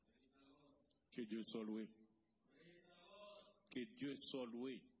Que Dieu soit loué. Que Dieu soit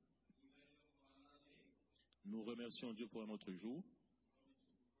loué. Nous remercions Dieu pour notre jour,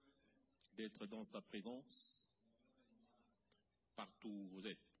 d'être dans sa présence, partout où vous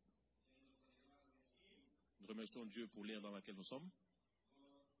êtes. Nous remercions Dieu pour l'ère dans laquelle nous sommes.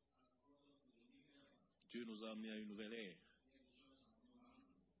 Dieu nous a amenés à une nouvelle ère,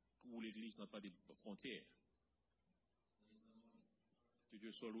 où l'Église n'a pas de frontières. Que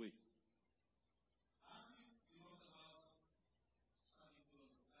Dieu soit loué.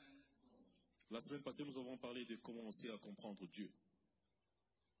 La semaine passée, nous avons parlé de commencer à comprendre Dieu.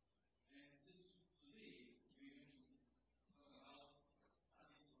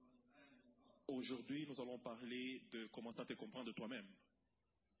 Aujourd'hui, nous allons parler de commencer à te comprendre toi-même.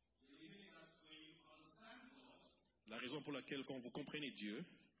 La raison pour laquelle, quand vous comprenez Dieu,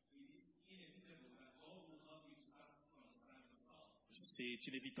 c'est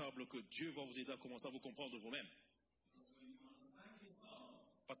inévitable que Dieu va vous aider à commencer à vous comprendre vous-même.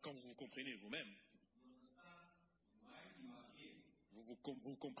 Parce que quand vous vous comprenez vous-même,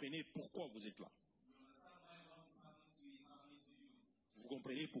 vous comprenez pourquoi vous êtes là. Vous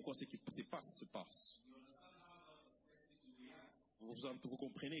comprenez pourquoi ce qui se passe se passe. Vous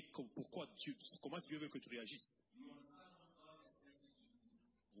comprenez pourquoi comment Dieu veut que tu réagisses.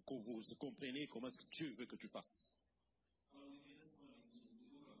 Vous comprenez comment est-ce que Dieu veut que tu fasses.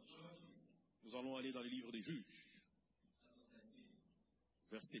 Nous allons aller dans le livre des Juges,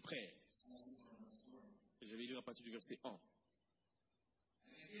 verset 13. Et je vais lire à partir du verset 1.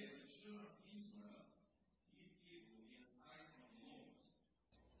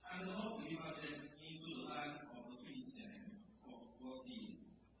 And the Lord delivered them into the land of the Philistines for 40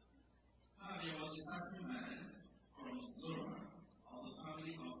 years. Now there was a certain man from Zorah of the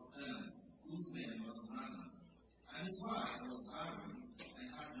family of Enas, whose name was Hannah, and his wife was barren and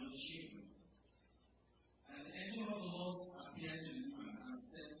had no children. And the angel of the Lord appeared to the woman and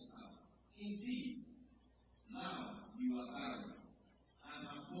said to her, Indeed, now you are barren and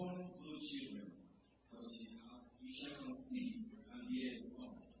have borne no children, but you shall conceive and bear a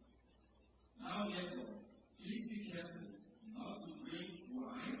son. Now therefore, please be careful not to drink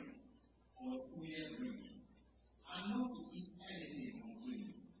wine or sweet drink, and not to eat anything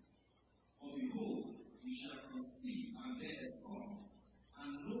unclean. For behold, you shall conceive and bear a son,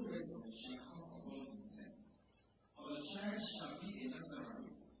 and no razor shall come upon his head. For the child shall be a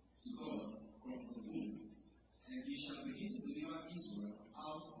Nazarite to God from the womb, and you shall begin to deliver Israel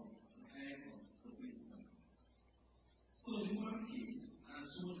out of the hand of the Philistines. So the woman came and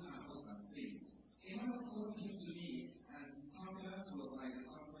told her husband, saying, A man of God came to me, and his countenance was like the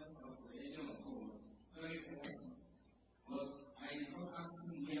countenance of the angel of God, very awesome. But I did not ask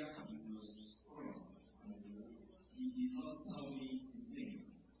him where he was from, and he did not tell me his name.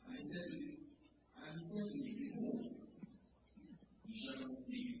 And he said to me, Behold, you shall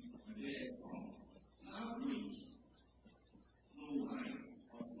conceive and bear a son. Now drink no wine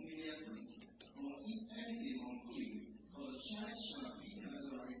or similar drink, nor eat anything unclean, for the child shall be a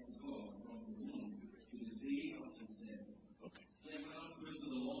Nazarite to God from the womb to the day of his death. Okay. Then man prayed to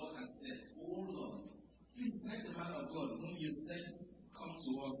the Lord and said, O Lord, please let the man of God whom you sent come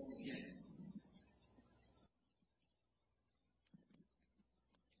to us again.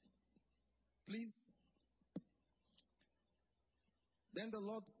 Please. Then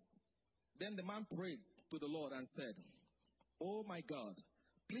the man prayed to the Lord and said, Oh my God,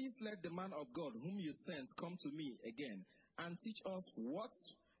 please let the man of God whom you sent come to me again and teach us what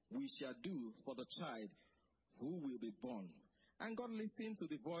we shall do for the child who will be born. And God listened to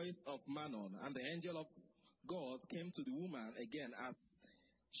the voice of Manon, and the angel of God came to the woman again as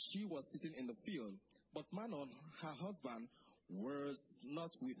she was sitting in the field. But Manon, her husband, was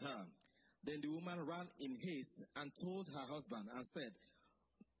not with her. Then the woman ran in haste and told her husband and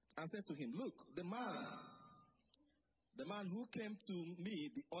said to him, Look, the man who came to me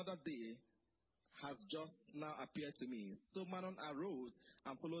the other day has just now appeared to me. So Manon arose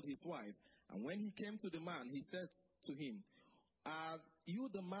and followed his wife. And when he came to the man, he said to him, Are you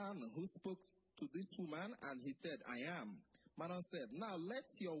the man who spoke to this woman? And he said, I am. Manon said, Now let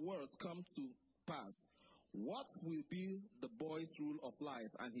your words come to pass. What will be the boy's rule of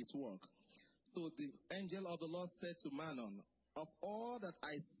life and his work? So the angel of the Lord said to Manon, Of all that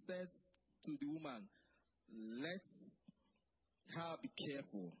I said to the woman, let her be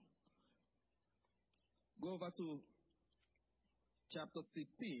careful. Go over to chapter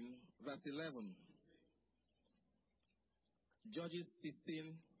 16, verse 11. Judges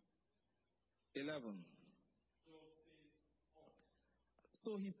 16:11.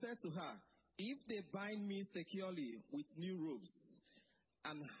 So he said to her, If they bind me securely with new ropes,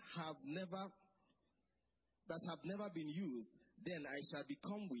 and have never been used, then I shall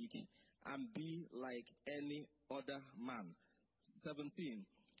become weak and be like any other man. 17.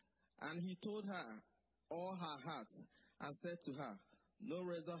 And he told her all her heart and said to her, no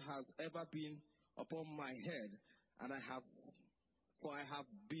razor has ever been upon my head, and for I have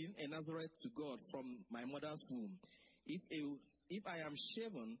been a Nazarite to God from my mother's womb. If I am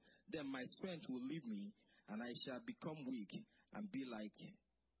shaven, then my strength will leave me, and I shall become weak and be like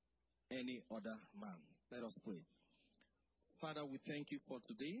any other man. Let us pray. Father, we thank you for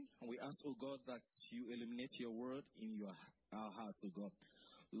today, and we ask, oh God, that you illuminate your word in our hearts, oh God.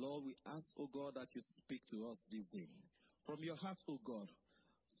 Lord, we ask, oh God, that you speak to us this day. From your heart, oh God,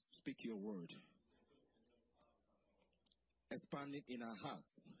 speak your word. Expand it in our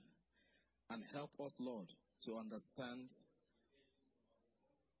hearts and help us, Lord, to understand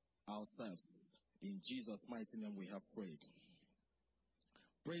ourselves. In Jesus' mighty name we have prayed.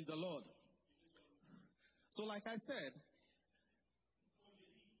 Praise the Lord. So like I said,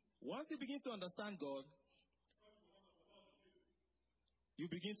 once you begin to understand God, you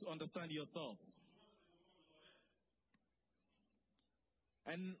begin to understand yourself.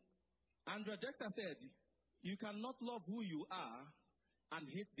 And Andrea Dexter said, you cannot love who you are and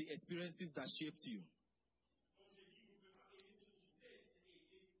hate the experiences that shaped you.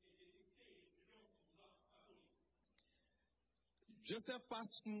 Joseph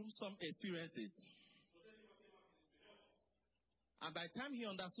passed through some experiences. And by the time he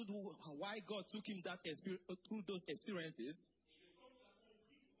understood why God took him through those experiences,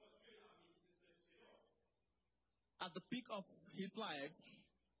 at the peak of his life,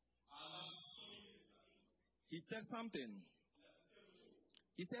 he said something.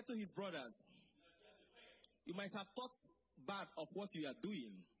 He said to his brothers, you might have thought bad of what you are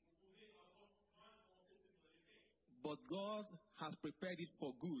doing, but God has prepared it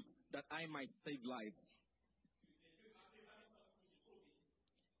for good, that I might save life.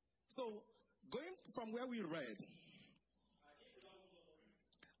 So, going from where we read,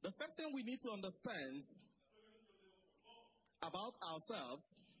 the first thing we need to understand about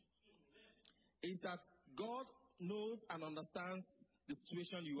ourselves is that God knows and understands the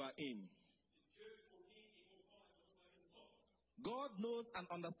situation you are in. God knows and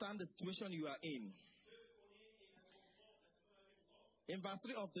understands the situation you are in. In verse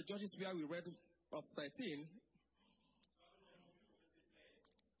 3 of the Judges where we read of 13,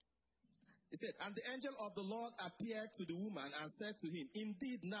 it said, and the angel of the Lord appeared to the woman and said to him,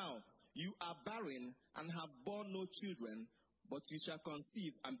 indeed now you are barren and have borne no children, but you shall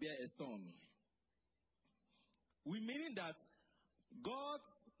conceive and bear a son. We meaning that God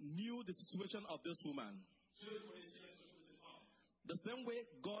knew the situation of this woman. The same way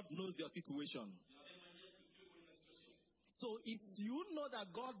God knows your situation. So if you know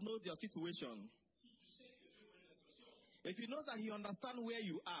that God knows your situation, if you know that He understands where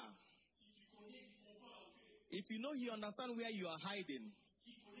you are, if you know He understands where you are hiding,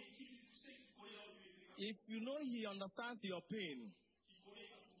 if you know He understands your pain,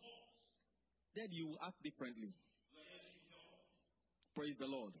 then you will act differently. Praise the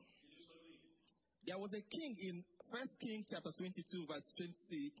Lord. There was a king in 1 Kings chapter 22 verse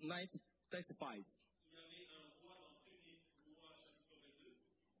 29 to 35.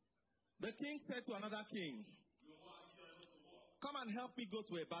 The king said to another king, come and help me go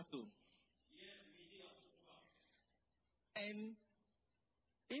to a battle. And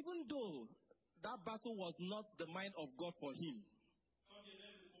even though that battle was not the mind of God for him,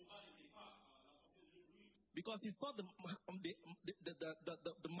 because he saw the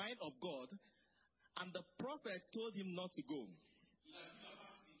mind of God, and the prophet told him not to go.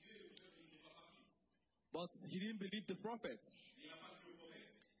 But he didn't believe the prophet.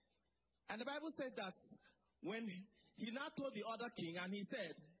 And the Bible says that when he now told the other king, and he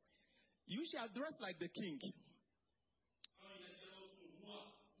said, you shall dress like the king,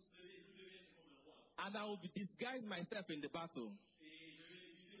 and I will disguise myself in the battle,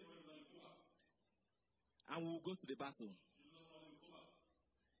 and we will go to the battle.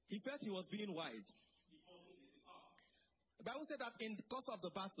 He felt he was being wise. The Bible said that in the course of the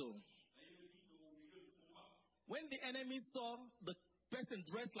battle, when the enemy saw the person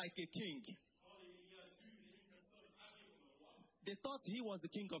dressed like a king, they thought he was the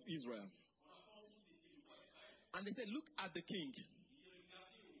king of Israel. And they said, look at the king.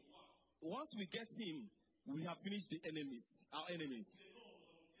 Once we get him, we have finished our enemies.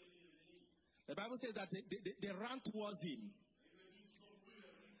 The Bible says that they ran towards him.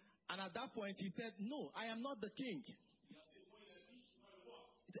 And at that point he said, no, I am not the king.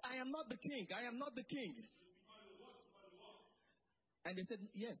 I am not the king. I am not the king. And they said,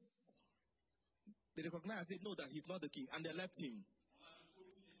 yes. They recognized, said, no, that he's not the king. And they left him.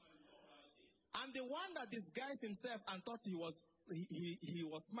 And the one that disguised himself and thought he was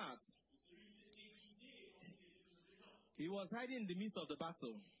smart, he was hiding in the midst of the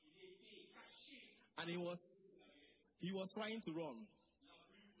battle. And he was trying to run.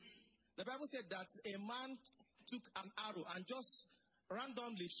 The Bible said that a man took an arrow and just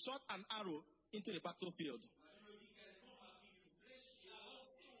randomly shot an arrow into the battlefield.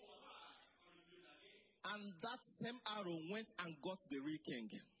 And that same arrow went and got the real king.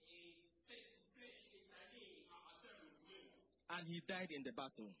 And he died in the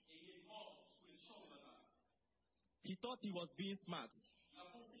battle. He thought he was being smart.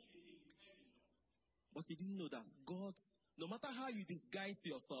 But he didn't know that God, no matter how you disguise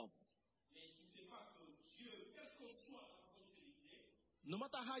yourself, no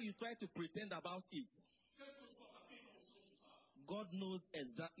matter how you try to pretend about it, God knows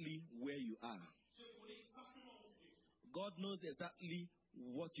exactly where you are. God knows exactly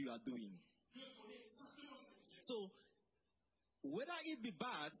what you are doing. So, whether it be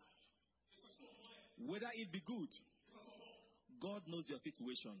bad, whether it be good, God knows your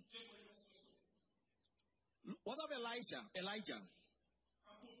situation. What of Elijah?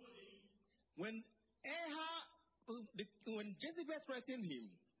 When Jezebel threatened him,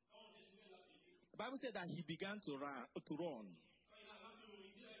 the Bible said that he began to run.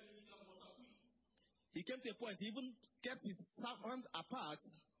 He came to a point, he even kept his servant apart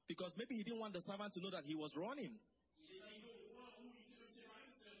because maybe he didn't want the servant to know that he was running.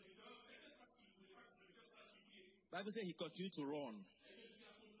 The Bible said he continued to run.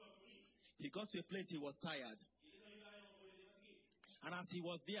 He got to a place he was tired. And as he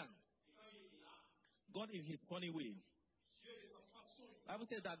was there, God in his funny way, the Bible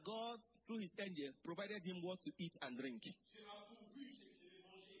said that God, through his angel, provided him what to eat and drink.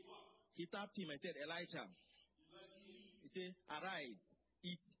 He tapped him and said, Elijah, he said, arise,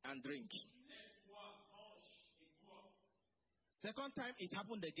 eat and drink. Second time it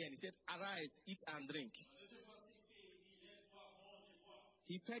happened again. He said, arise, eat and drink.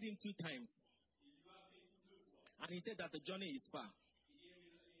 He fed him 2 times. And he said that the journey is far.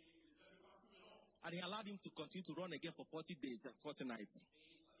 And he allowed him to continue to run again for 40 days and 40 nights.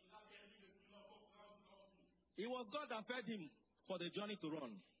 It was God that fed him for the journey to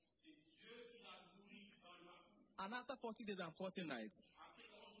run. And after 40 days and 40 nights,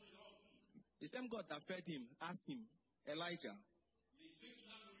 the same God that fed him asked him, Elijah,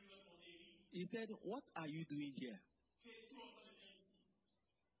 he said, what are you doing here?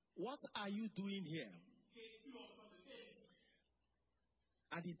 What are you doing here?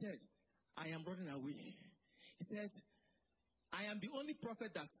 And he said, I am running away. He said, I am the only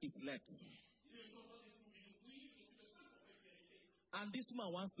prophet that is left. And this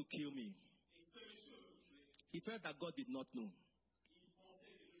woman wants to kill me. He felt that God did not know.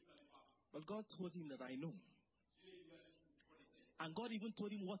 But God told him that I know. And God even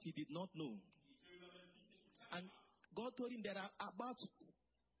told him what he did not know. And God told him there are about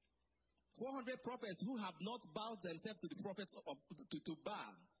 400 prophets who have not bowed themselves to the prophets to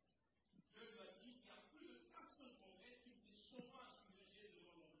Baal.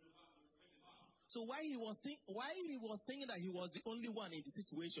 So while he was thinking that he was the only one in the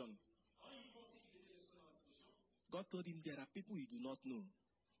situation, God told him there are people you do not know.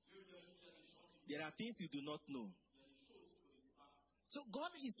 There are things you do not know. So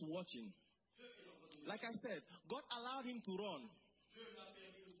God is watching. Like I said, God allowed him to run.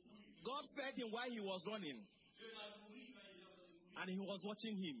 God fed him while he was running. And he was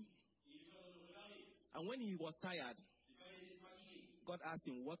watching him. And when he was tired, God asked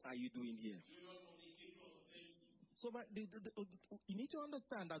him, what are you doing here? So but you need to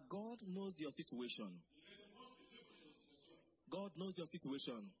understand that God knows your situation. God knows your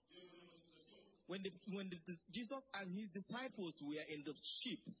situation. When Jesus and his disciples were in the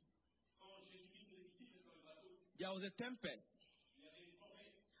ship, there was a tempest.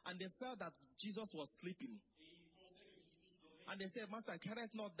 And they felt that Jesus was sleeping. And they said, Master,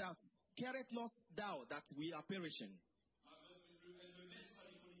 careth not thou that we are perishing?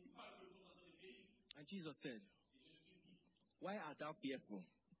 And Jesus said, why art thou fearful,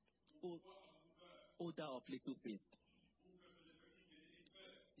 O thou of little faith?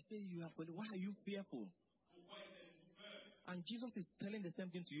 He said, why are you fearful? And Jesus is telling the same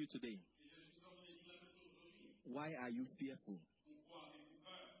thing to you today. Why are you fearful?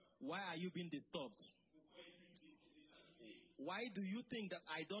 Why are you being disturbed? Why do you think that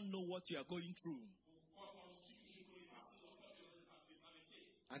I don't know what you are going through?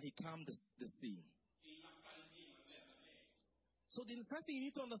 And he calmed the sea. So the first thing you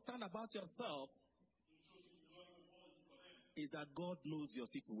need to understand about yourself is that God knows your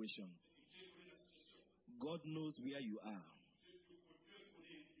situation. God knows where you are.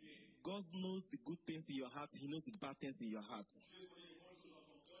 God knows the good things in your heart. He knows the bad things in your heart.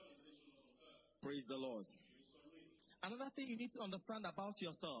 Praise the Lord. Another thing you need to understand about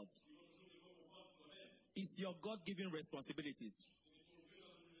yourself is your God-given responsibilities.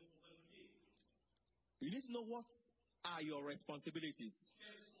 You need to know what are your responsibilities.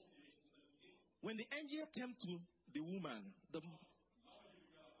 When the angel came to the woman, the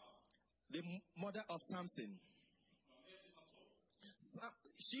mother of Samson,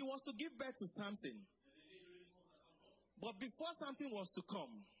 she was to give birth to Samson. But before Samson was to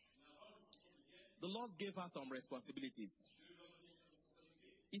come, the Lord gave her some responsibilities.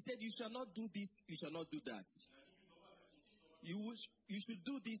 He said, you shall not do this, you shall not do that. You should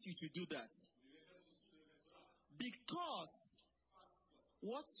do this, you should do that. Because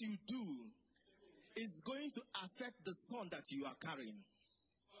what you do is going to affect the son that you are carrying.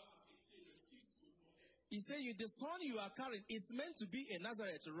 He said, the son you are carrying is meant to be a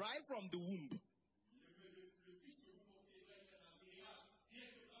Nazareth right from the womb.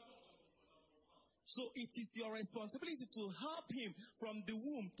 So it is your responsibility to help him from the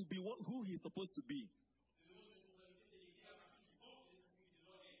womb to be who he's supposed to be.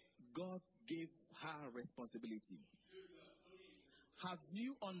 God gave her responsibility. Have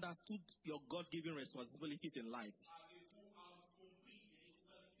you understood your God-given responsibilities in life?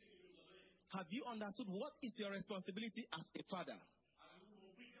 Have you understood what is your responsibility as a father?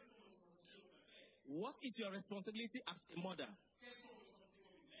 What is your responsibility as a mother?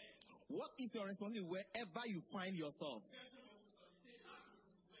 What is your responsibility wherever you find yourself?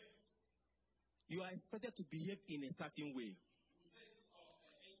 You are expected to behave in a certain way.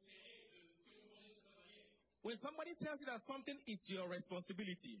 When somebody tells you that something is your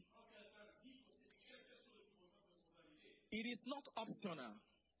responsibility, it is not optional.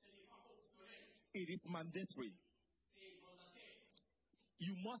 It is mandatory.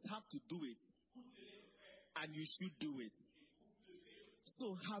 You must have to do it. And you should do it.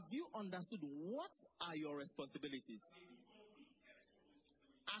 So have you understood what are your responsibilities?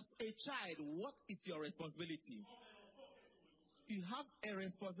 As a child, what is your responsibility? You have a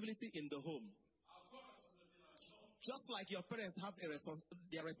responsibility in the home. Just like your parents have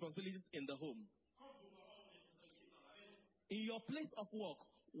their responsibilities in the home. In your place of work,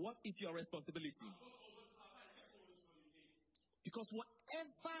 what is your responsibility? Because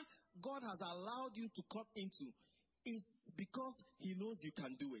whatever God has allowed you to come into is because He knows you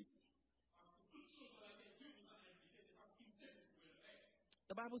can do it.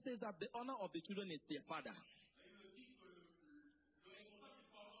 The Bible says that the honor of the children is their father.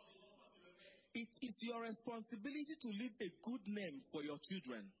 It is your responsibility to leave a good name for your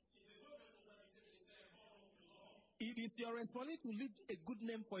children. It is your responsibility to leave a good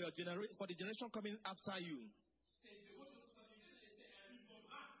name for your for the generation coming after you.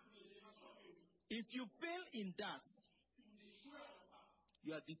 If you fail in that,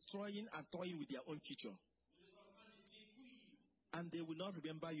 you are destroying and toying with their own future. And they will not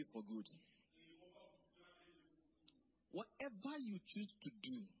remember you for good. Whatever you choose to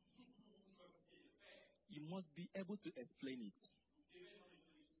do, you must be able to explain it.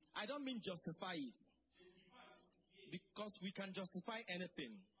 I don't mean justify it. Because we can justify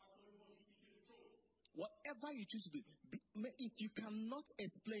anything. Whatever you choose to do, if you cannot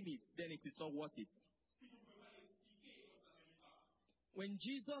explain it, then it is not worth it. When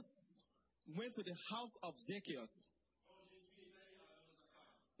Jesus went to the house of Zacchaeus,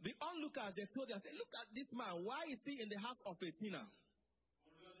 the onlookers, they told him, look at this man, why is he in the house of a sinner?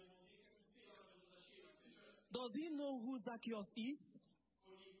 Does he know who Zacchaeus is?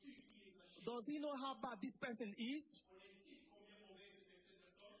 Does he know how bad this person is?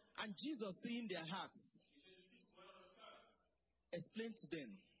 And Jesus, seeing their hearts, explained to them,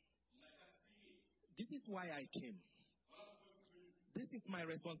 this is why I came. This is my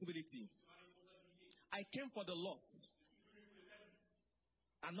responsibility. I came for the lost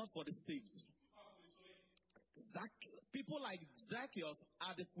and not for the saved. People like Zacchaeus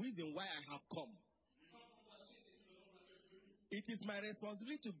are the reason why I have come. It is my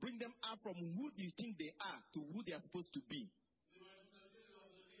responsibility to bring them out from who you think they are to who they are supposed to be.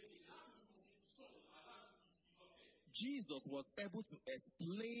 Jesus was able to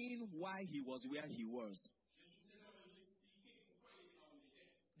explain why he was where he was.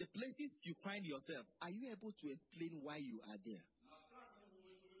 The places you find yourself, are you able to explain why you are there?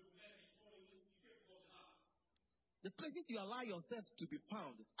 The places you allow yourself to be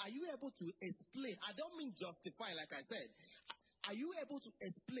found, are you able to explain? I don't mean justify, like I said. Are you able to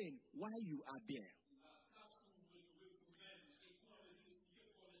explain why you are there?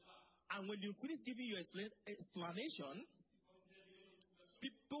 And when you finish giving your explanation,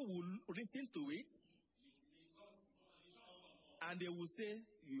 people will listen to it and they will say,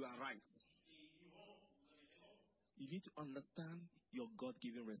 you are right. You need to understand your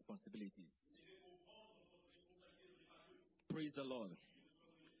God-given responsibilities. Praise the Lord.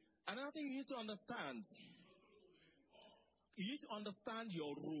 Another thing you need to understand, you need to understand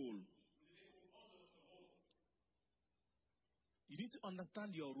your role. You need to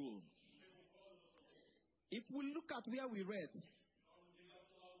understand your role. If we look at where we read,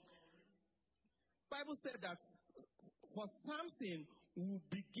 Bible said that for Samson will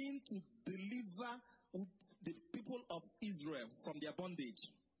begin to deliver the people of Israel from their bondage.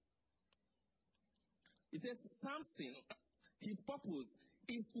 He says Samson, his purpose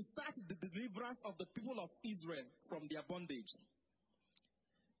is to start the deliverance of the people of Israel from their bondage.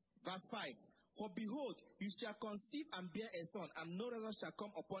 Verse 5. For behold, you shall conceive and bear a son, and no razor shall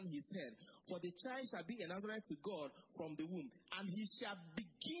come upon his head. For the child shall be a Nazarite to God from the womb, and he shall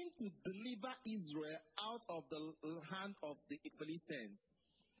begin to deliver Israel out of the hand of the Philistines.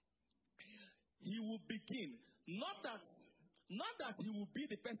 He will begin, not that he will be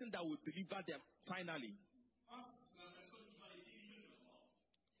the person that will deliver them finally.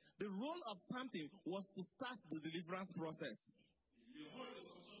 The role of Samson was to start the deliverance process.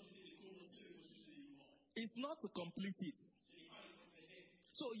 It's not to complete it.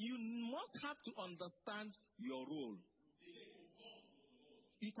 So you must have to understand your role.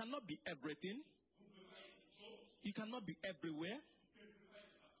 You cannot be everything. You cannot be everywhere.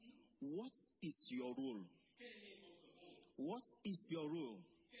 What is your role? What is your role?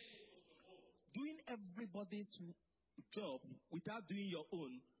 Doing everybody's job without doing your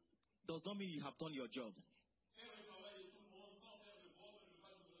own does not mean you have done your job.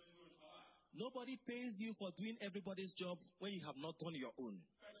 Nobody pays you for doing everybody's job when you have not done your own.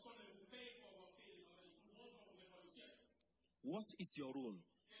 What is your role?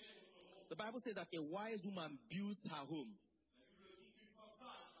 The Bible says that a wise woman builds her home.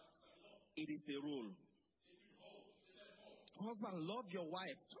 It is a role. Husband, love your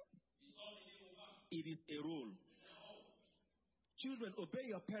wife. It is a role. Children, obey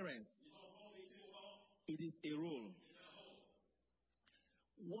your parents. It is a role.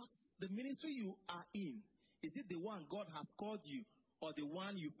 What's the ministry you are in? Is it the one God has called you, or the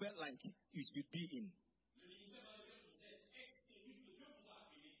one you felt like you should be in?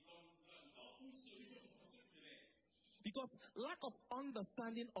 Because lack of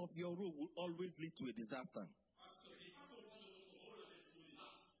understanding of your role will always lead to a disaster.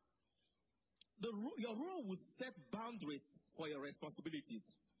 Your role will set boundaries for your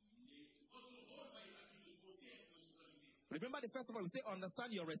responsibilities. Remember the first of all, we say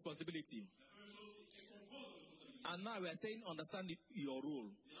understand your responsibility. And now we are saying understand your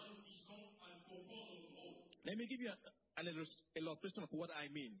role. Let me give you an illustration of what I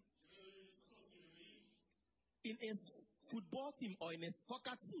mean. In a football team or in a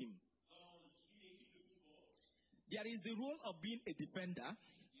soccer team, there is the role of being a defender.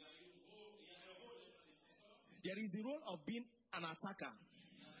 There is the role of being an attacker.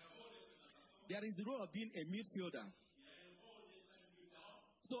 There is the role of being a midfielder.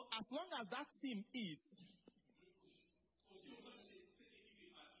 So as long as that team is,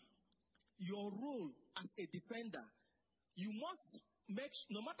 your role as a defender, you must make,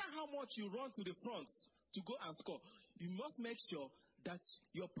 no matter how much you run to the front to go and score, you must make sure that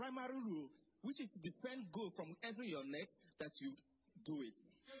your primary role, which is to defend goal from entering your net, that you do it.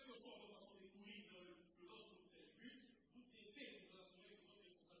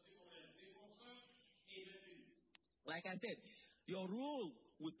 Like I said, your role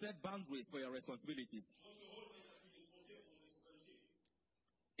will set boundaries for your responsibilities.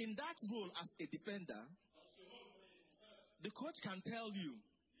 In that role as a defender, the coach can tell you,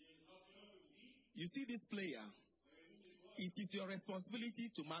 you see this player, it is your responsibility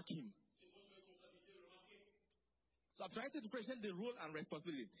to mark him. So I'm trying to differentiate the role and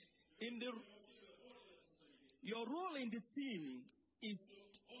responsibility. Your role in the team is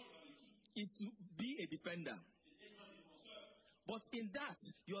to be a defender. But in that,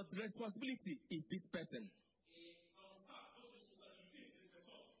 your responsibility is this person.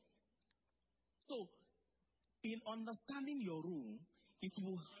 So, in understanding your role, it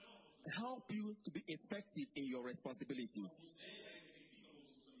will help you to be effective in your responsibilities.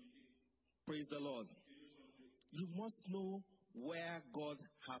 Praise the Lord. You must know where God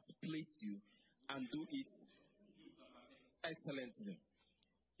has placed you and do it excellently.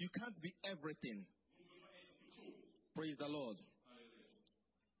 You can't be everything. Praise the Lord.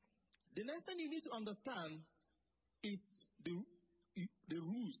 The next thing you need to understand is the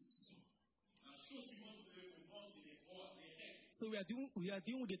rules. La chose suivante que vous devez comprendre, c'est les droits, les règles. So we are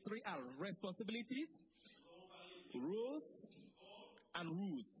dealing with the 3 R: responsibilities, Nous allons parler des roles, and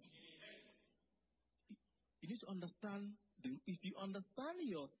rules. et des règles. You need to understand, if you understand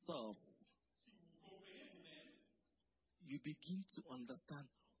yourself, Si vous vous comprenez vous-même, you begin to understand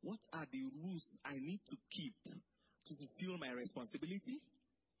what are the rules I need to keep to fulfill my responsibility.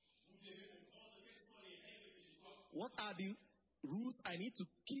 vous devez comprendre quelles sont les règles que je dois. What are the rules I need to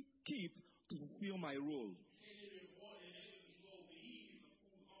keep to fulfill my role? Quel est le rôle, les règles que je dois obéir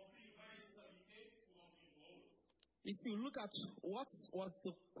pour remplir ma responsabilité, pour remplir mon rôle. If you look at what was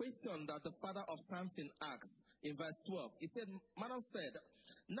the question that the father of Samson asked in verse 12, he said, Manoah said,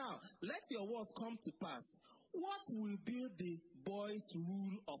 now let your words come to pass. What will be the boy's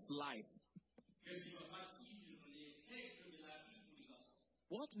rule of life? Qu'est-ce qui va bâtir les règles de la vie pour les garçons?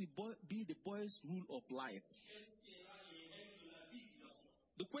 What will be the boy's rule of life? Quelles seront les règles de la vie du garçon?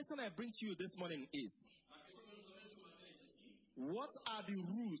 The question I bring to you this morning is, La question que je vous amène ce matin est celle-ci. what are the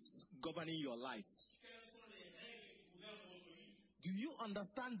rules governing your life? Quelles sont les règles qui gouvernent votre vie? Do you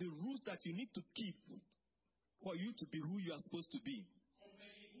understand the rules that you need to keep for you to be who you are supposed to be?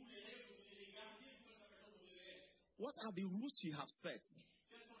 Comprenez-vous les règles que vous devez garder pour être la personne que vous devez être? What are the rules you have set?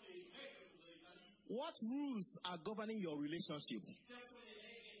 Quelles sont les règles que vous avez établies? What rules are governing your relationship? Quelles sont les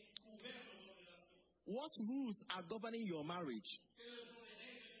règles qui gouvernent votre relation? What rules are governing your marriage? Quelles sont les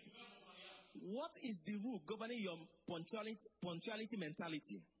règles qui gouvernent votre mariage? What is the rule governing your punctuality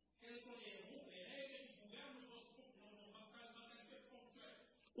mentality? Quelles sont les règles qui gouvernent votre mentalité ponctuelle?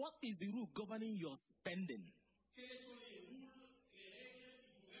 What is the rule governing your spending? Quels sont les règles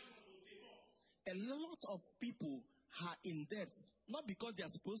qui gouvernent vos dépenses? A lot of people are in debt, not because they are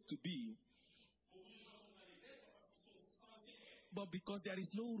supposed to be, Beaucoup de gens sont dans les dettes parce qu'ils sont censés être, but because there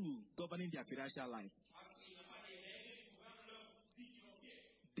is no rule governing their financial life. parce qu'il n'y a pas de règles qui gouvernent leur vie financière.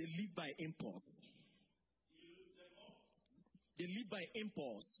 They live by impulse. They live by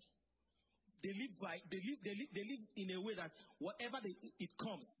impulse. They live in a way that whatever it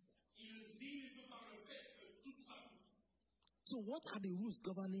comes. Ils vivent par le fait que tout ça coûte. So what are the rules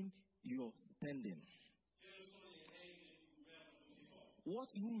governing your spending? Quelles sont les règles qui gouvernent vos dépenses? What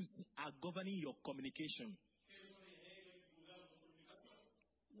rules are governing your communication? Quelles sont les règles qui gouvernent vos communications?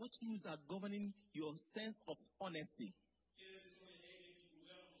 What rules are governing your sense of honesty? Quelles sont les règles qui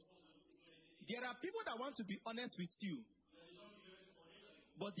gouvernent vos sens d'honnêteté? There are people that want to be honest with you, Il y a des gens qui veulent être honnêtes avec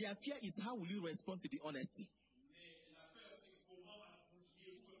vous, but their fear is how will you respond to the honesty? mais la peur, c'est comment vous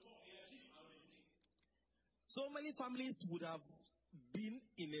réagir à l'honnêteté. So many families would have been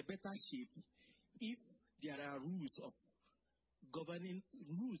in a better shape if there are rules governing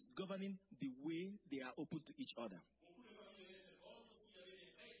the way they are open to each other. Beaucoup de familles devaient être bonnes s'il y avait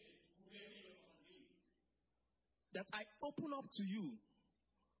des règles qui gouvernaient leur façon de vivre. That I open up to you,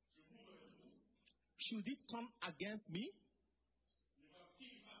 Je vous avec vous. should it turn against me? Ne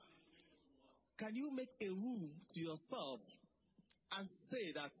va-t-il pas se détourner contre moi? Can you make a rule to yourself and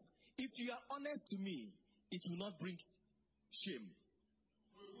say that if you are honest to me, it will not bring shame?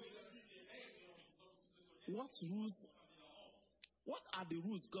 Pouvez-vous établir des règles en disant que vous êtes honnête? What are the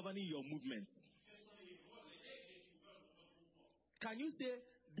rules governing your movements? Quelles sont les règles qui gouvernent votre mouvement? Can you say,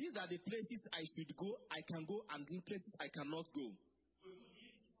 these are the places I should go, I can go, and these places I cannot go? Pouvez-vous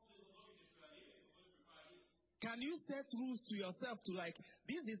dire ce sont des endroits où je peux aller et des endroits où je ne peux pas aller? Can you set rules to yourself to like,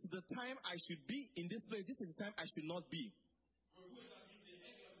 this is the time I should be in this place, this is the time I should not be? Pouvez-vous établir des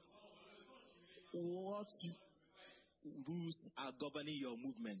règles en disant voilà le temps j'y vais, à What ce moment-là, je ne peux pas être? rules are governing your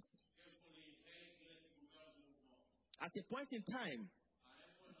movements? Quelles sont les règles qui gouvernent le mouvement? At a point in time, À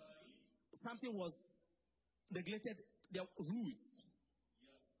un point dans la vie, something was neglected, the rules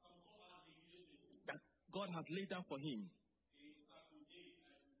Samson a négligé ses rules that God has laid down for him. et ça a causé du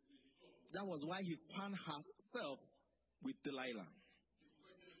tort. That was why he found herself with Delilah. C'est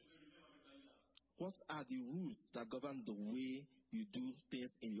pourquoi il s'est retrouvé lui-même avec Dalila. What are the rules that govern the way you do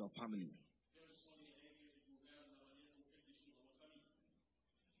things in your family? Quelles sont les règles qui gouvernent la manière dont vous faites les choses dans votre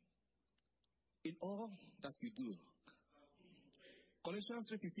famille? In all that you do, Dans tout ce que vous faites, Colossians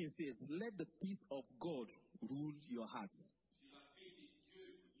 3:15 says, let the peace of God rule your hearts. c'est la paix de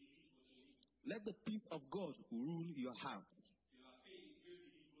Dieu qui dirige votre vie. Let the peace of God rule your hearts. C'est la paix de Dieu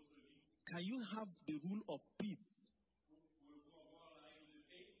qui dirige votre vie. Can you have the rule of peace Pouvez-vous avoir la règle de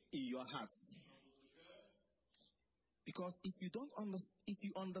paix in your hearts? dans votre cœur? Because if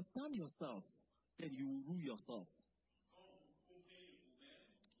you understand yourself, then you will rule yourself. Quand vous comprenez vous-même,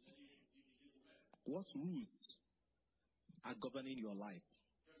 vous allez diriger vous-même. What rules are governing your life?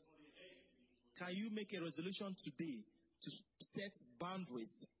 Quelles sont les règles qui dirigent votre vie? Can you make a resolution today to set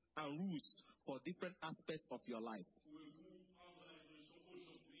boundaries and rules for different aspects of your life. Pouvez-vous prendre la résolution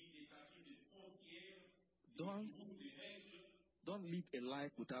aujourd'hui d'établir des frontières, des Don't, rules, des règles, don't live a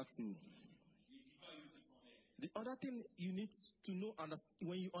life without rule. et vivez pas une vie sans règles. The other thing you need to know,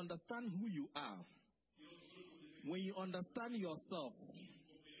 when you understand who you are, Et l'autre chose que vous devez when you understand yourself,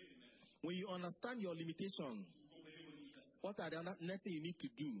 comprenez vous-même, when you understand your limitation, vous comprenez vos limitations. what are the next thing you need to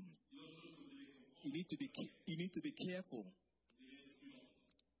do? Et l'autre chose que vous devez comprendre, You need to be careful. vous devez être prudent.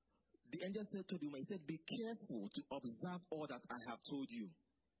 The angel said to him, he said, be careful to observe all that I have told you.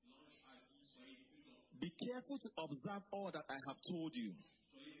 L'ange a dit, soyez prudent. Be careful to observe all that I have told you.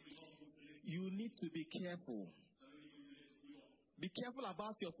 Soyez prudent pour cela. You need to be careful. Ça veut dire que vous devez être prudent. Be careful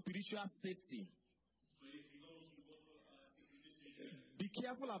about your spiritual safety. Soyez prudent sur votre sécurité spirituelle. Be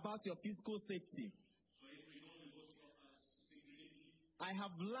careful about your physical safety. Soyez prudent de votre sécurité physique. I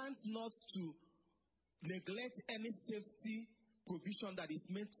have learned not to neglect any safety provision that is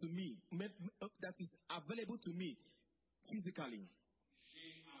meant to me, that is available to me physically.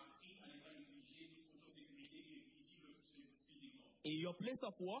 J'ai appris à ne pas négliger toute fonction de sécurité qui est visible physiquement. In your place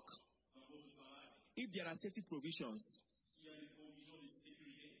of work, Dans votre travail, if there are safety provisions, s'il y a des provisions de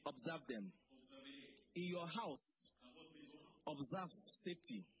sécurité, observe them. observez-les. In your house, Dans votre maison, observe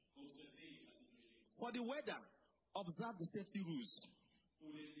safety. observez la sécurité. For the weather, observe the safety rules. Pour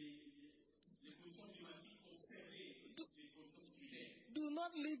les conditions climatiques, observez les conditions sécuritaires. Do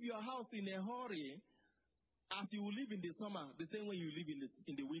not leave your house in a hurry as you will live in the summer, the same way you live in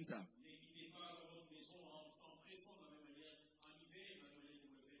the winter. Ne quittez pas votre maison en s'empressant de la même manière en hiver, de la même manière que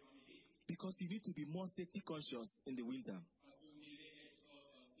vous le faites en été. Because you need to be more safety conscious in the winter. Parce que vous devez être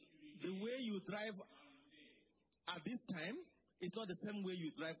en sécurité. The way you drive En hiver. at this time is not the same way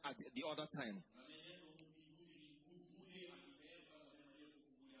you drive at the other time. La manière dont vous roulez en hiver n'est pas la même manière que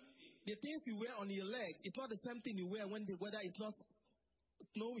vous roulez en été. The things you wear on your leg is not the same thing you wear when the weather is not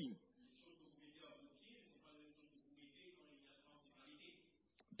snowing. Les choses que vous mettez à vos pieds ne sont pas les mêmes choses que vous mettez quand il y a transitalité.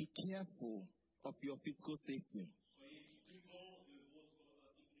 Be careful of your physical safety. Soyez prudent de votre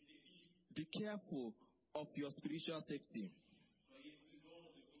sécurité physique. Be careful of your spiritual safety. Soyez prudent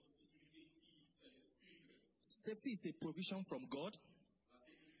de votre sécurité spirituelle. Safety is a provision from God, La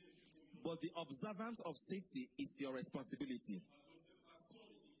sécurité est une provision. but the observance of safety is your responsibility. L'observation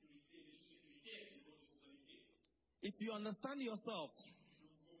des sécurités, des choses sécuritaires, c'est votre responsabilité. If you understand yourself, Vous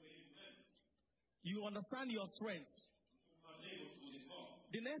comprenez vous-même. you understand your strengths. Vous comprendrez votre effort.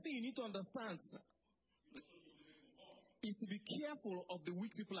 The next thing you need to understand Une chose que vous devez comprendre, is to be careful of the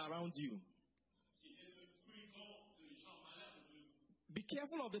weak people around you. c'est d'être prudent des gens malades de vous. Be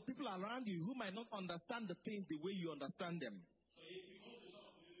careful of the people around you who might not understand the things the way you understand them. Soyez prudent des gens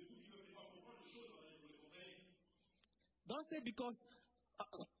à côté de vous qui ne peuvent pas comprendre les choses dans lesquelles vous les comprenez. Don't say because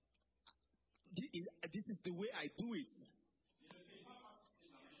this is the way I do it. Ne le faites pas parce que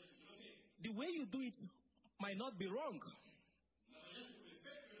c'est la manière que je le fais. The way you do it might not be wrong, La manière que vous le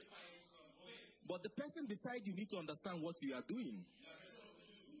faites peut ne pas être mauvaise. but the person beside you need to understand what you are doing. La personne à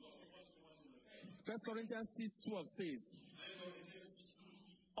côté de vous doit comprendre comment vous le faites. 1 Corinthians 6:12 says, 1 Corinthiens 6:12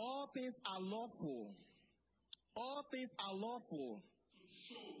 dit, all things are lawful. All things are lawful, toutes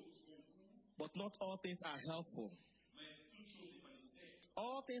choses sont pour, but not all things are helpful. mais toute chose n'est pas nécessaire.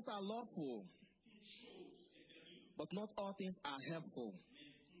 All things are lawful, Toute chose est permise, but not all things are helpful.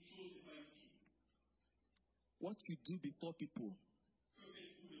 mais toute chose n'est pas utile. What you do before people Que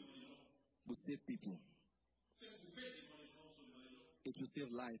faites-vous devant les gens? will save people. Ce que vous faites devant les gens sont devant les gens. It will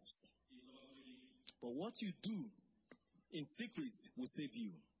save lives. Et ça va sauver des vies. But what you do in secret will save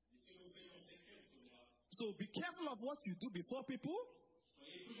you. Et ce que vous faites en secret sauvera. So be careful of what you do before people.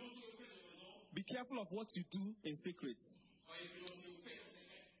 Soyez prudents sur ce que vous faites devant les gens. Be careful of what you do in secret. Soyez prudents sur ce que vous faites en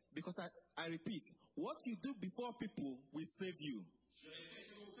secret. Because I repeat, what you do before people will save you. Je répète,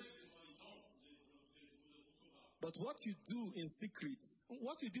 ce que vous faites devant les gens vous sauvera. But what you do in secret,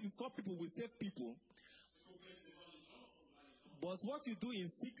 what you do before people will save people. Ce que vous faites devant les gens sauvera les gens. But what you do in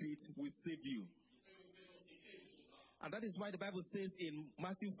secret will save you. Et ce que vous faites en secret vous sauvera. And that is why the Bible says in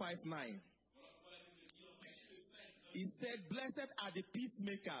Matthew 5:9, Voilà pourquoi la Bible dit en Matthieu 5, it said, blessed are the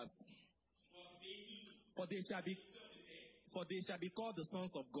peacemakers, sois bénis, for they shall be called the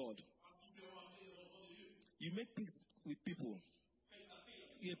sons of God. parce qu'ils seront appelés les enfants de Dieu. You make peace with people. Faites la paix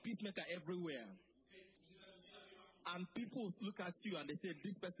avec eux. You're a peacemaker everywhere. Vous établissez la paix partout. And people look at you and they say,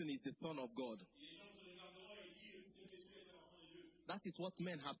 this person is the son of God. Et les gens te regarderont et disent, ce monsieur est un enfant de Dieu. That is what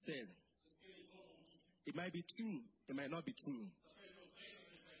men have said. C'est ce que les hommes ont dit. It might be true, it might not be true. Ça peut être vrai, ça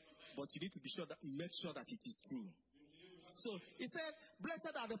peut ne pas être vrai. But you need to be sure make sure that it is true. Mais vous devez vous So he said,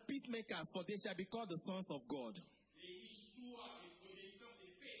 blessed are the peacemakers, for they shall be called the sons of God. les riches soient les progéniteurs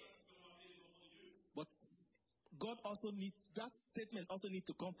des paix, parce qu'ils seront appelés les enfants de Dieu. that statement also needs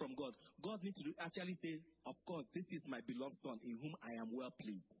to come from God. God needs to actually say, of course, this is my beloved son in whom I am well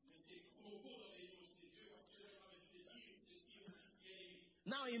pleased.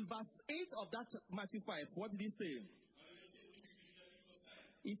 Now in verse 8 of that Matthew 5, what did he say?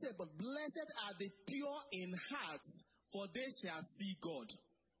 He said, but blessed are the pure in heart, for they shall see God.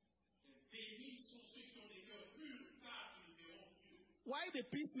 Why the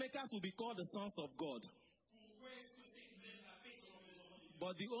peacemakers will be called the sons of God?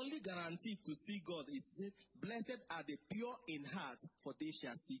 But the only guarantee to see God is, blessed are the pure in heart, for they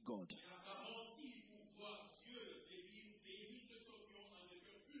shall see God.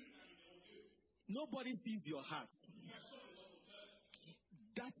 Nobody sees your heart.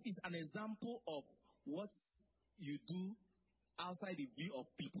 That is an example of what you do outside the view of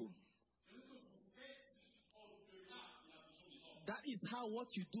people. That is how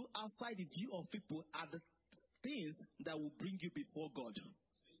what you do outside the view of people are the things that will bring you before God.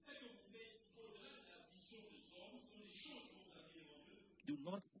 Do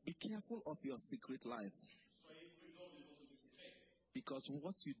not be careful of your secret life. Because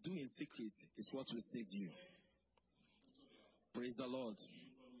what you do in secret is what will save you. Praise the Lord.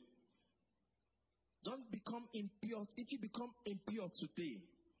 Don't become impure. If you become impure today,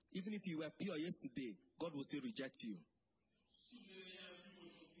 even if you were pure yesterday, God will still reject you.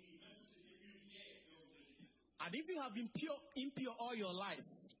 And if you have been impure all your life,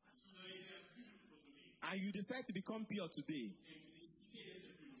 and you decide to become pure today,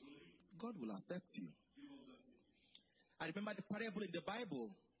 God will accept you. I remember the parable in the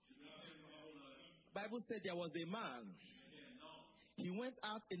Bible. The Bible said there was a man. He went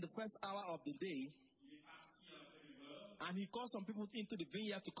out in the first hour of the day, and he called some people into the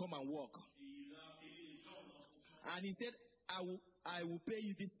vineyard to come and work. And he said, I will pay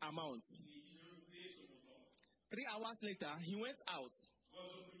you this amount. 3 hours later, he went out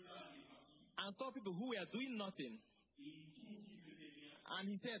and saw people who were doing nothing. And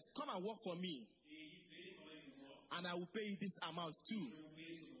he said, come and work for me, and I will pay you this amount too.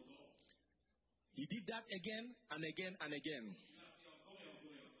 He did that again and again and again.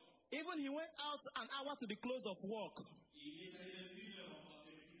 Even he went out an hour to the close of work,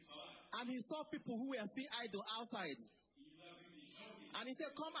 and he saw people who were still idle outside. And he said,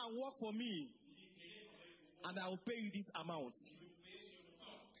 come and work for me, and I will pay you this amount.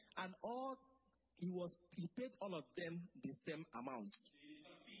 And he paid all of them the same amount.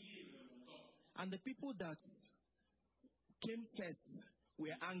 And the people that came first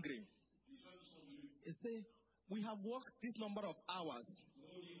were angry. They say, we have worked this number of hours,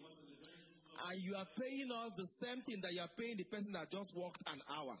 and you are paying us the same thing that you are paying the person that just worked an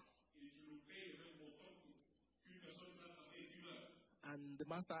hour. And the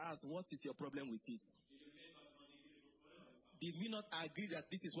master asked, what is your problem with it? Did we not agree that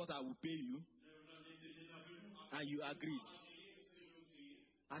this is what I will pay you? And you agreed.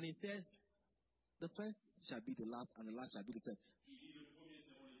 And he said, the first shall be the last, and the last shall be the first.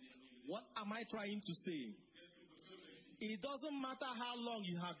 What am I trying to say? It doesn't matter how long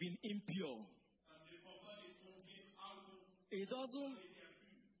you have been impure. It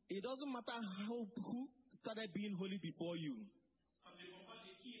doesn't matter who started being holy before you.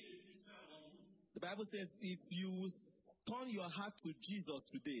 The Bible says, if you turn your heart to Jesus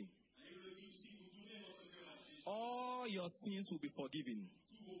today, all your sins will be forgiven.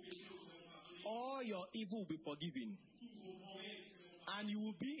 All your evil will be forgiven. And you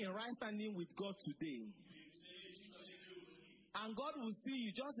will be in right standing with God today. And God will see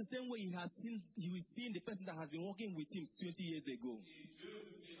you just the same way He will see the person that has been working with Him 20 years ago.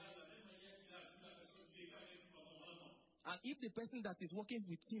 And if the person that is working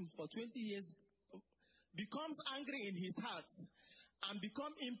with Him for 20 years becomes angry in his heart and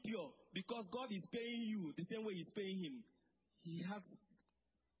become impure because God is paying you the same way He's paying him, he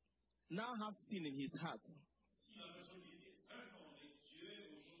now has sin in his heart.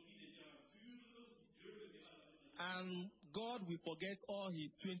 And God will forget all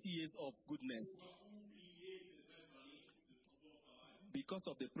his 20 years of goodness because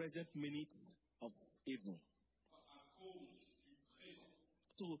of the present minutes of evil.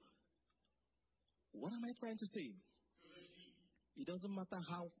 So, what am I trying to say? It doesn't matter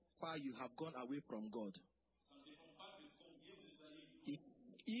how far you have gone away from God.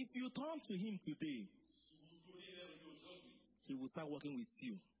 If you turn to Him today, He will start working with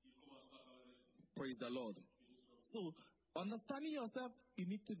you. Praise the Lord. So, understanding yourself, you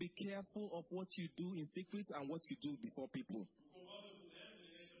need to be careful of what you do in secret and what you do before people.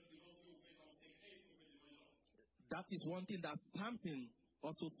 That is one thing that Samson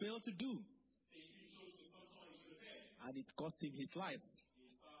also failed to do. And it cost him his life. Et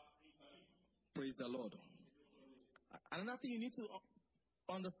ça a pris sa vie. Praise the Lord. Another thing you need to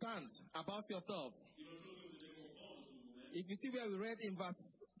understand about yourself. Et l'autre chose que vous devez comprendre sur vous-même, If you see where we read in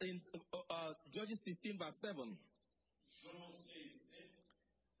Judges 16 verse 7, Jean 16,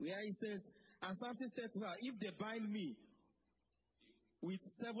 7, where he says, and Samson said to her, if they bind me with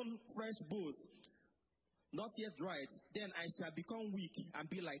 7 fresh bows, not yet dried, then I shall become weak and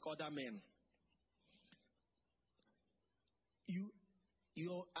be like other men.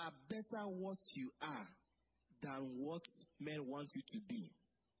 You are better what you are than what men want you to be.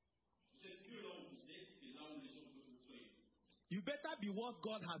 vous êtes mieux là où vous êtes que là où les autres veulent que vous soyez. You better be what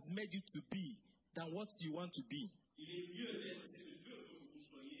God has made you to be than what you want to be. Il est mieux d'être ce que Dieu veut que vous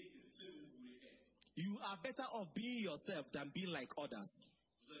soyez que ce que vous voulez être. You are better off being yourself than being like others.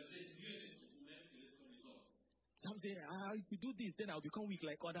 Vous êtes mieux d'être vous-même que d'être comme les autres. Some say, if you do this, then I'll become weak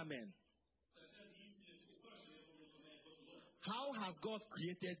like other men. Certains disent, si je fais ça, je vais devenir comme les autres. How has God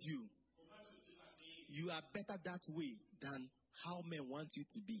created you? Comment est-ce que Dieu t'a créé? You are better that way than how men want you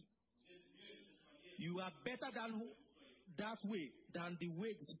to be. Vous êtes mieux de cette manière. You are better than that way than the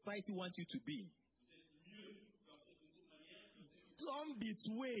way the society wants you to be. Vous êtes mieux dans cette manière que ce que Don't be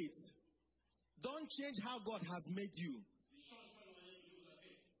swayed. Don't change how God has made you. ne change pas la manière que Dieu vous a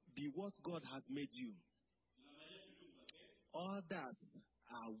fait. Be what God has made you. La manière que Dieu vous a fait, Others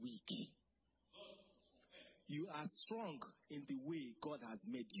are weak. d'autres sont faibles. You are strong in the way God has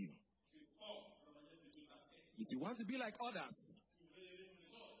made you. Tu es fort dans la manière que Dieu t'a fait. If you want to be like others, Si vous voulez aimer comme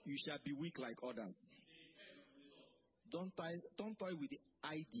les autres, you shall be weak like others. c'est faible comme les autres. Don't toy with the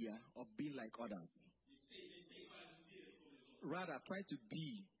idea of being like others. N'essayez pas l'idée d'être comme les autres. Rather, try to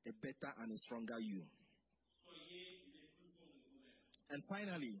be a better and a stronger you. Soyez les plus forts de vous-même. And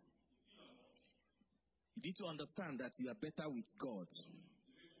finally, you need to understand that you are better with God.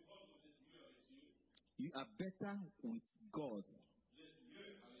 Vous devez comprendre que vous êtes mieux avec Dieu. You are better with God Vous êtes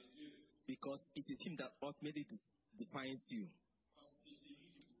mieux avec Dieu. because it is Him that ultimately defines you. Parce que c'est lui qui vous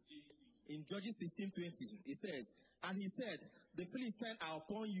définit. In Judges 16:20, it says, and he said, the Philistines are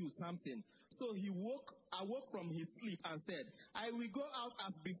upon you, Samson. So he awoke from his sleep and said, I will go out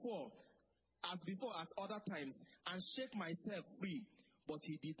as before at other times, and shake myself free. But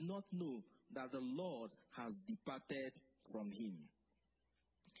he did not know that the Lord has departed from him.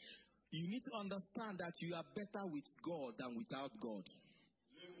 You need to understand that you are better with God than without God.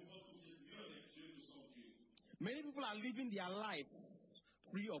 Vous devez comprendre que vous êtes mieux avec Dieu que sans Dieu. Many people are living their life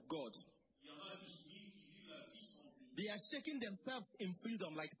free of God. Il y en a qui vivent la vie sans Dieu. They are shaking themselves in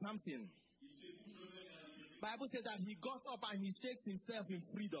freedom like Samson. Il se bouge le même à la liberté. Bible says that he got up and he shakes himself in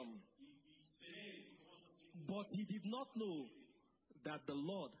freedom. Il se lève et commence à se But he did not know that the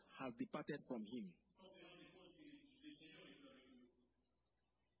Lord has departed from him. sans se rendre compte que le Seigneur est plus avec eux.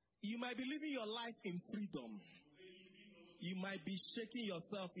 You might be living your life in freedom. Vous pouvez vivre votre You might be shaking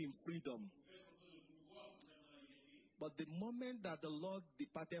yourself in freedom. vous pouvez être en train de vous voir vous-même dans la liberté. But the moment that the Lord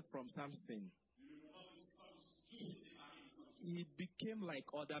departed from Samson, Mais le moment où Dieu s'est séparé de Samson, he became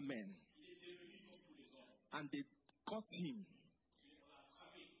like other men. il est devenu comme tous les autres. And they caught him. Et on l'a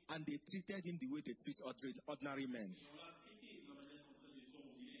attrapé. And they treated him the way they treat ordinary men. Et on l'a traité de la manière qu'on traite les hommes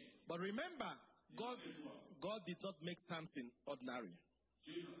ordinaires. But remember, God did not make Samson ordinary.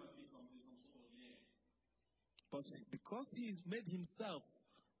 Dieu n'a pas fait Samson ordinaire. But because he made himself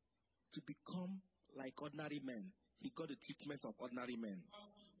to become like ordinary men, he got the treatment of ordinary men.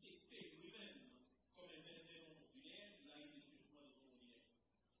 Parce qu'il s'est fait lui-même comme un homme ordinaire, il a eu le traitement des hommes ordinaires.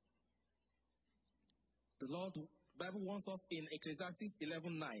 The Lord, Bible wants us in Ecclesiastes 11:9. La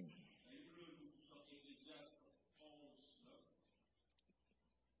Bible nous dit dans Ecclésiaste 11:9.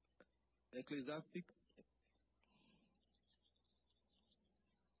 Ecclesiastes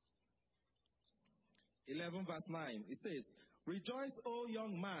 11 verse 9. It says, rejoice, O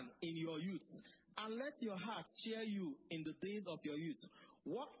young man, in your youth, and let your heart cheer you in the days of your youth.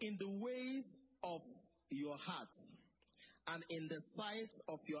 Walk in the ways of your heart and in the sight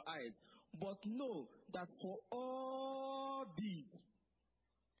of your eyes. But know that for all these,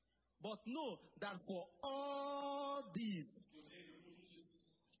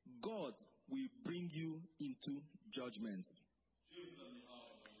 God will bring you into judgment. Dieu vous amènera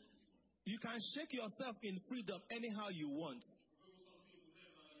dans le jugement. You can shake yourself in freedom anyhow you want. Vous pouvez vous sentir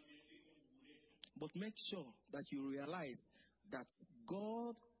vous-même dans la liberté comme vous voulez. But make sure that you realize that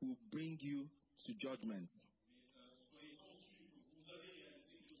God will bring you to judgment. Mais soyez sensibles que vous avez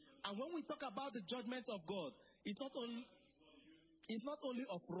réalisé que Dieu And when we talk about the judgment of God, it's not only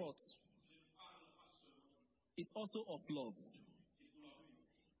of wrath, it's also of love.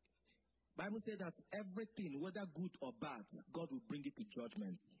 Bible says that everything, whether good or bad, God will bring it to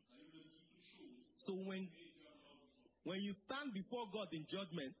judgment. So when When you stand before God in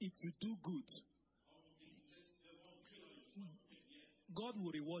judgment, if you do good, God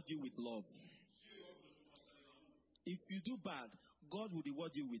will reward you with love. If you do bad, God will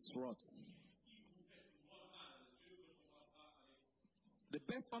reward you with wrath. The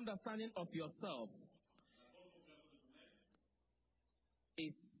best understanding of yourself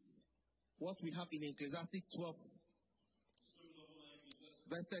is what we have in Ecclesiastes 12,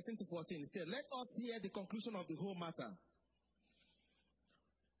 verse 13 to 14. It said, let us hear the conclusion of the whole matter.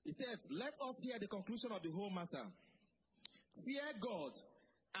 It said, let us hear the conclusion of the whole matter. Fear God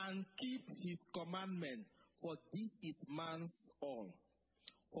and keep his commandment, for this is man's all.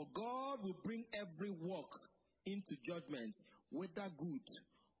 For God will bring every work into judgment, whether good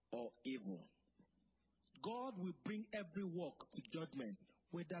or evil. God will bring every work to judgment,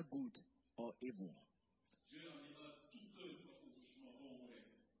 whether good or evil.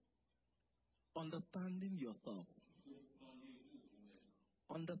 Understanding yourself.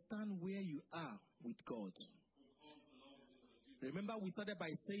 Understand where you are with God. Remember, we started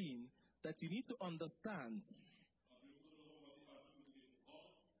by saying that you need to understand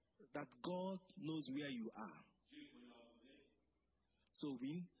that God knows where you are. So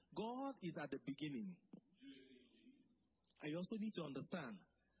God is at the beginning. And you also need to understand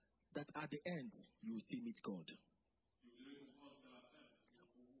that at the end, you will still meet God.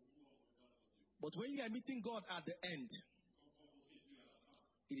 But when you are meeting God at the end,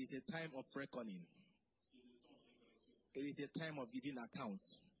 it is a time of reckoning. It is a time of giving account.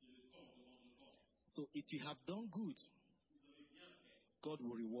 So if you have done good, God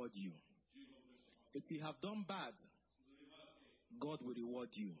will reward you. If you have done bad, God will reward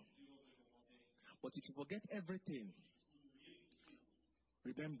you. But if you forget everything,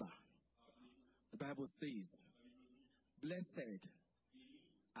 remember, the Bible says, blessed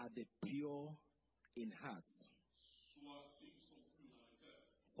are the pure in heart,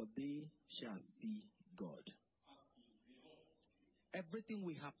 for they shall see God. Everything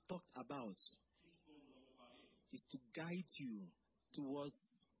we have talked about is to guide you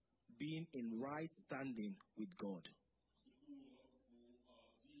towards being in right standing with God.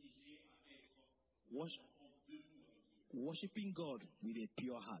 Worshipping God with a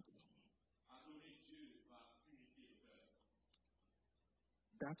pure heart.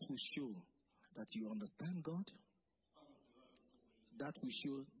 That will show that you understand God. That will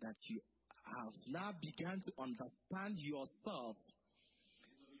show that you have now begun to understand yourself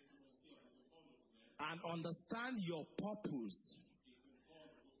and understand your purpose.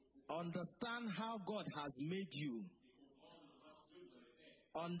 Understand how God has made you.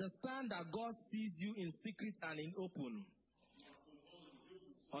 Understand that God sees you in secret and in open.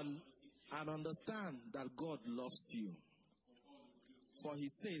 And understand that God loves you. For he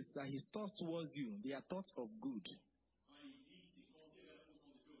says that his thoughts towards you, they are thoughts of good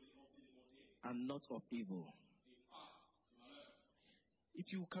and not of evil.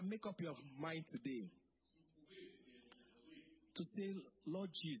 If you can make up your mind today to say, Lord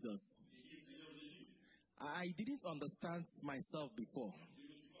Jesus, I didn't understand myself before.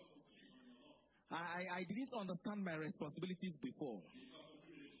 I didn't understand my responsibilities before.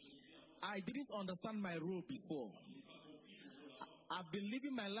 I didn't understand my role before. I've been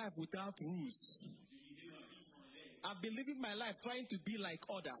living my life without rules. I've been living my life trying to be like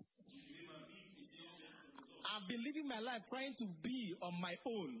others. I've been living my life trying to be on my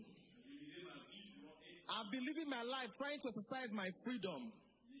own. I've been living my life trying to exercise my freedom.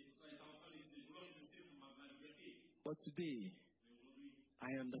 But today,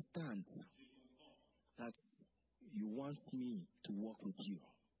 I understand that you want me to walk with you.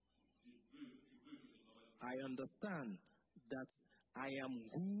 I understand that I am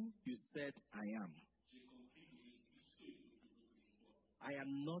who you said I am. I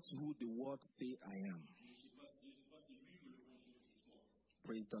am not who the world say I am.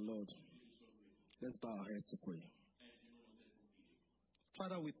 Praise the Lord. Let's bow our heads to pray.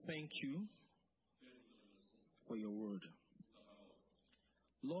 Father, we thank you for your word.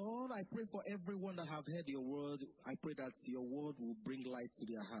 Lord, I pray for everyone that have heard your word. I pray that your word will bring light to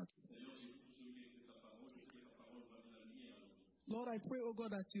their hearts. Lord, I pray, oh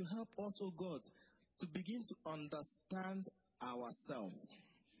God, that you help us, oh God, to begin to understand ourselves.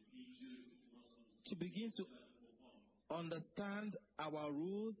 To begin to understand our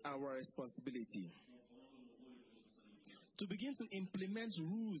rules, our responsibility. To begin to implement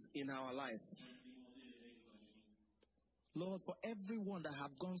rules in our life. Lord, for everyone that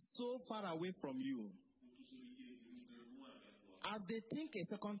have gone so far away from you, as they think a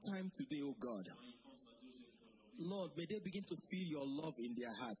second time today, oh God, Lord, may they begin to feel your love in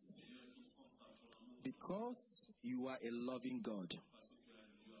their hearts. Because you are a loving God.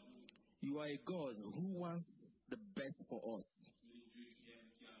 You are a God who wants the best for us.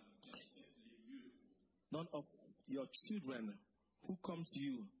 None of your children who come to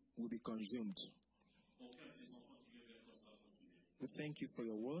you will be consumed. We thank you for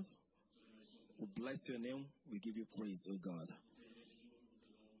your word. We bless your name. We give you praise, O God.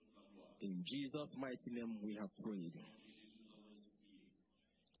 In Jesus' mighty name we have prayed.